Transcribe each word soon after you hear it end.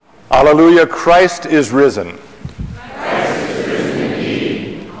Hallelujah, Christ is risen. Christ is risen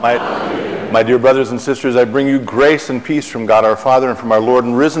indeed. My dear brothers and sisters, I bring you grace and peace from God our Father and from our Lord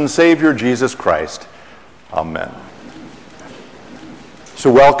and risen Savior, Jesus Christ. Amen.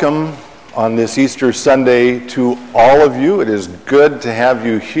 So welcome on this Easter Sunday to all of you. It is good to have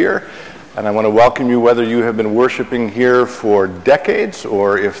you here. And I want to welcome you whether you have been worshiping here for decades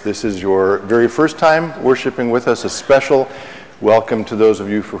or if this is your very first time worshiping with us. A special welcome to those of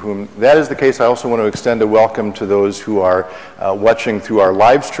you for whom that is the case. I also want to extend a welcome to those who are watching through our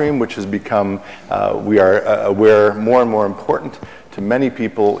live stream, which has become, we are aware, more and more important to many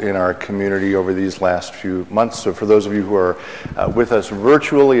people in our community over these last few months. So for those of you who are with us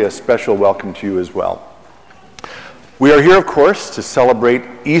virtually, a special welcome to you as well. We are here, of course, to celebrate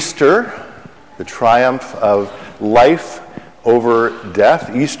Easter, the triumph of life over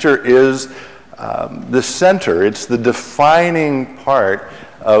death. Easter is the center, it's the defining part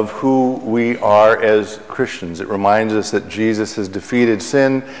of who we are as Christians. It reminds us that Jesus has defeated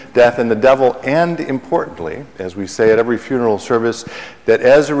sin, death, and the devil, and importantly, as we say at every funeral service, that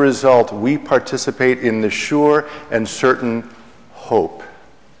as a result we participate in the sure and certain hope.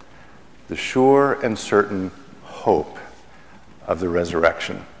 The sure and certain hope of the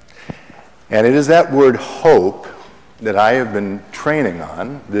resurrection. And it is that word hope that I have been training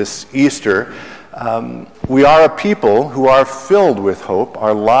on this Easter. We are a people who are filled with hope.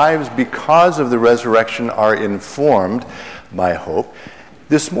 Our lives, because of the resurrection, are informed by hope.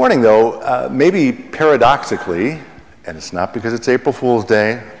 This morning, though, maybe paradoxically, and it's not because it's April Fool's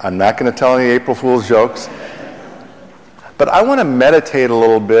Day, I'm not going to tell any April Fool's jokes, but I want to meditate a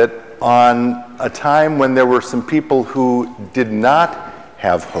little bit on a time when there were some people who did not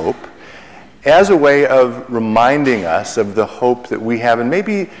have hope, as a way of reminding us of the hope that we have, and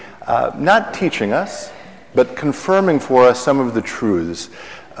maybe not teaching us, but confirming for us some of the truths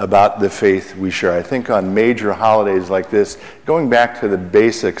about the faith we share. I think on major holidays like this, going back to the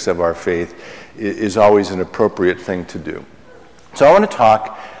basics of our faith is always an appropriate thing to do. So I want to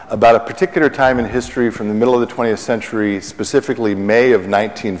talk about a particular time in history from the middle of the 20th century, specifically May of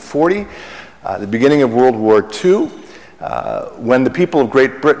 1940, the beginning of World War II, when the people of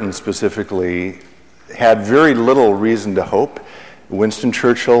Great Britain specifically had very little reason to hope. Winston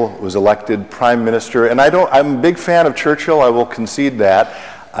Churchill was elected prime minister, and I'm a big fan of Churchill, I will concede that.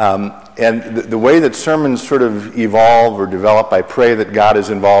 And the way that sermons sort of evolve or develop, I pray that God is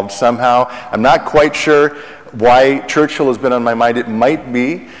involved somehow. I'm not quite sure why Churchill has been on my mind. It might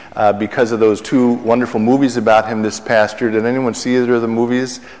be because of those two wonderful movies about him this past year. Did anyone see either of the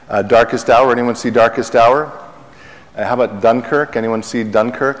movies? Darkest Hour? Anyone see Darkest Hour? How about Dunkirk? Anyone see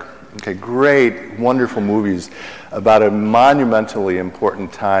Dunkirk? Okay, great, wonderful movies about a monumentally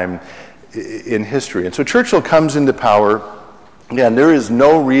important time in history. And so Churchill comes into power. Again, there is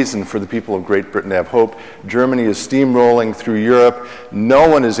no reason for the people of Great Britain to have hope. Germany is steamrolling through Europe. No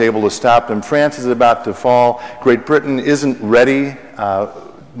one is able to stop them. France is about to fall. Great Britain isn't ready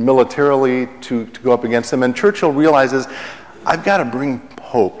militarily to go up against them. And Churchill realizes, I've got to bring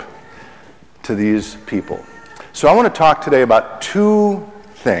hope to these people. So I want to talk today about two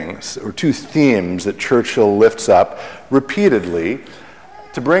things, or two themes that Churchill lifts up repeatedly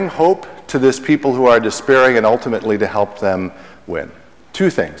to bring hope to this people who are despairing and ultimately to help them win.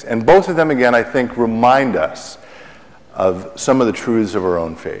 Two things. And both of them, again, I think, remind us of some of the truths of our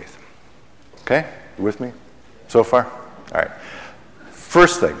own faith. Okay? You with me so far? All right.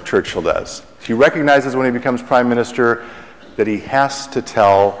 First thing Churchill does, he recognizes when he becomes prime minister that he has to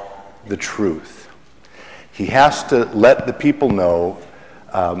tell the truth. He has to let the people know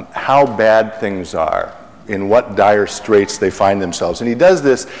how bad things are, in what dire straits they find themselves. And he does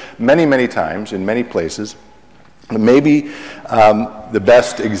this many, many times in many places. Maybe the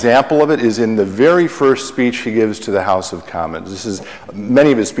best example of it is in the very first speech he gives to the House of Commons.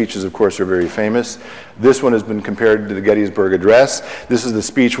 Many of his speeches, of course, are very famous. This one has been compared to the Gettysburg Address. This is the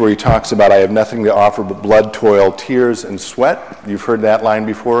speech where he talks about, I have nothing to offer but blood, toil, tears, and sweat. You've heard that line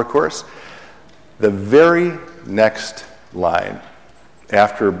before, of course. The very next line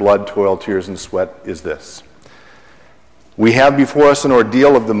after blood, toil, tears, and sweat is this. We have before us an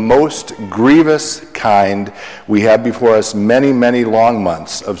ordeal of the most grievous kind. We have before us many, many long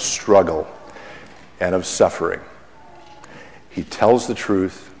months of struggle and of suffering. He tells the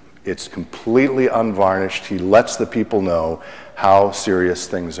truth. It's completely unvarnished. He lets the people know how serious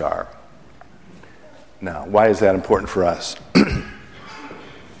things are. Now, why is that important for us?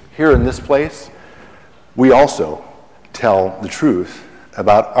 Here in this place, we also tell the truth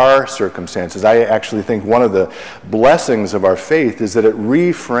about our circumstances. I actually think one of the blessings of our faith is that it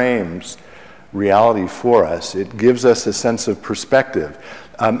reframes reality for us. It gives us a sense of perspective.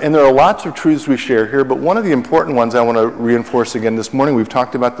 And there are lots of truths we share here, but one of the important ones I want to reinforce again this morning, we've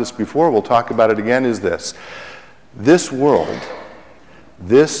talked about this before, we'll talk about it again, is this. This world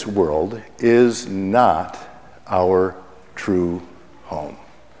is not our true home.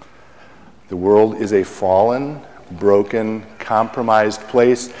 The world is a fallen, broken, compromised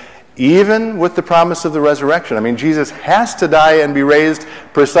place, even with the promise of the resurrection. I mean, Jesus has to die and be raised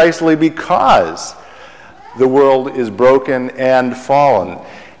precisely because the world is broken and fallen.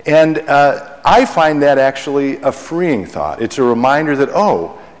 And I find that actually a freeing thought. It's a reminder that,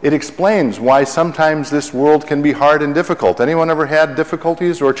 it explains why sometimes this world can be hard and difficult. Anyone ever had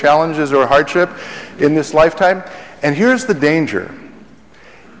difficulties or challenges or hardship in this lifetime? And here's the danger.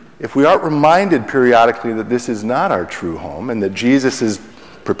 If we aren't reminded periodically that this is not our true home and that Jesus is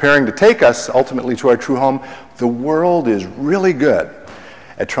preparing to take us ultimately to our true home, the world is really good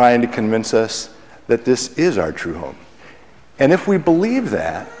at trying to convince us that this is our true home. And if we believe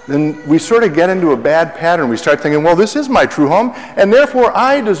that, then we sort of get into a bad pattern. We start thinking, well, this is my true home, and therefore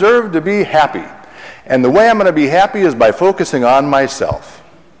I deserve to be happy. And the way I'm going to be happy is by focusing on myself.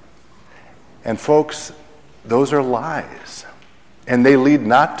 And folks, those are lies. And they lead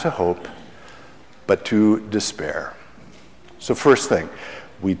not to hope, but to despair. So first thing,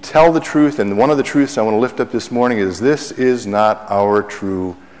 we tell the truth, and one of the truths I want to lift up this morning is this is not our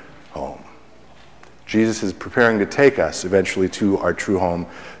true home. Jesus is preparing to take us eventually to our true home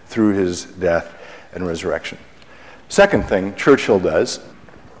through his death and resurrection. Second thing Churchill does,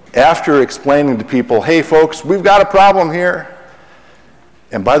 after explaining to people, hey folks, we've got a problem here.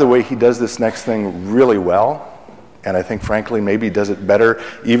 And by the way, he does this next thing really well. And I think, frankly, maybe he does it better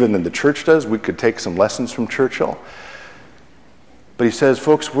even than the church does. We could take some lessons from Churchill. But he says,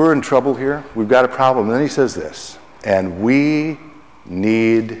 folks, we're in trouble here. We've got a problem. And then he says this, and we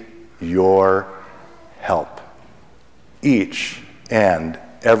need your help. Each and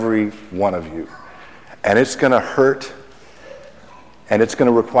every one of you. And it's going to hurt, and it's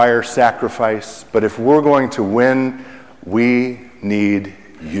going to require sacrifice. But if we're going to win, we need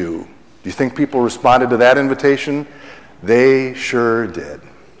you. Do you think people responded to that invitation? They sure did.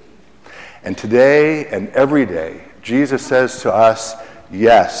 And today and every day, Jesus says to us,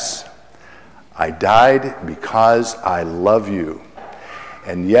 yes, I died because I love you.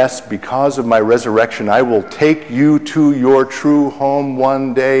 And yes, because of my resurrection, I will take you to your true home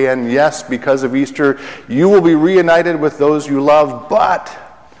one day. And yes, because of Easter, you will be reunited with those you love. But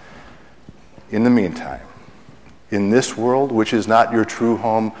in the meantime, in this world, which is not your true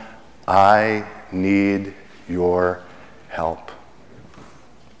home, I need your help.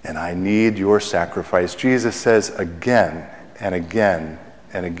 And I need your sacrifice. Jesus says again and again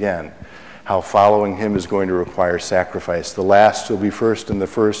and again how following him is going to require sacrifice. The last will be first and the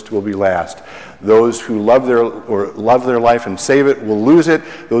first will be last. Those who love their life and save it will lose it.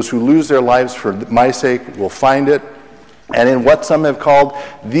 Those who lose their lives for my sake will find it. And in what some have called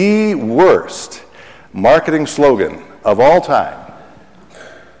the worst marketing slogan of all time,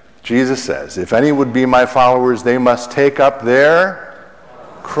 Jesus says, if any would be my followers, they must take up their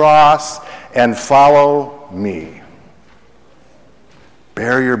cross and follow me.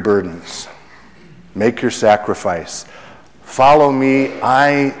 Bear your burdens. Make your sacrifice. Follow me.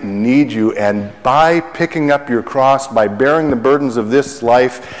 I need you. And by picking up your cross, by bearing the burdens of this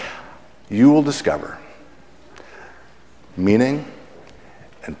life, you will discover meaning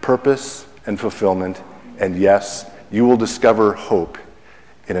and purpose and fulfillment. And yes, you will discover hope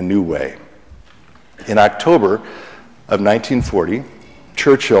in a new way. In October of 1940,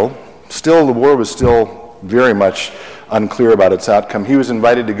 Churchill, the war was still very much unclear about its outcome. He was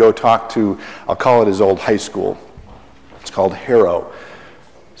invited to go talk to, I'll call it his old high school. It's called Harrow.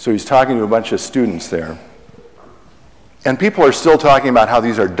 So he's talking to a bunch of students there. And people are still talking about how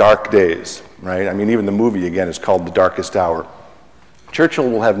these are dark days, right? I mean, even the movie, again, is called The Darkest Hour. Churchill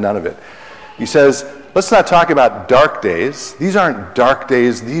will have none of it. He says, let's not talk about dark days. These aren't dark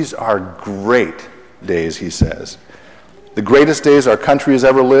days. These are great days, he says. The greatest days our country has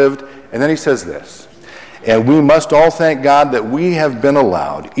ever lived. And then he says this, and we must all thank God that we have been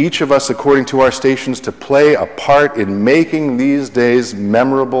allowed, each of us according to our stations, to play a part in making these days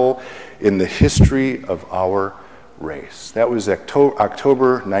memorable in the history of our race. That was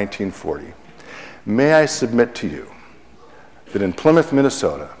October 1940. May I submit to you that in Plymouth,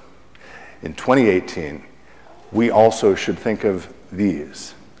 Minnesota, in 2018, we also should think of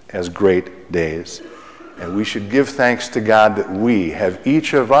these as great days. And we should give thanks to God that we have,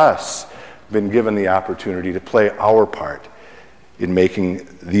 each of us, been given the opportunity to play our part in making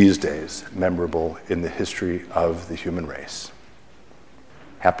these days memorable in the history of the human race.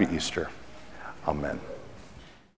 Happy Easter. Amen.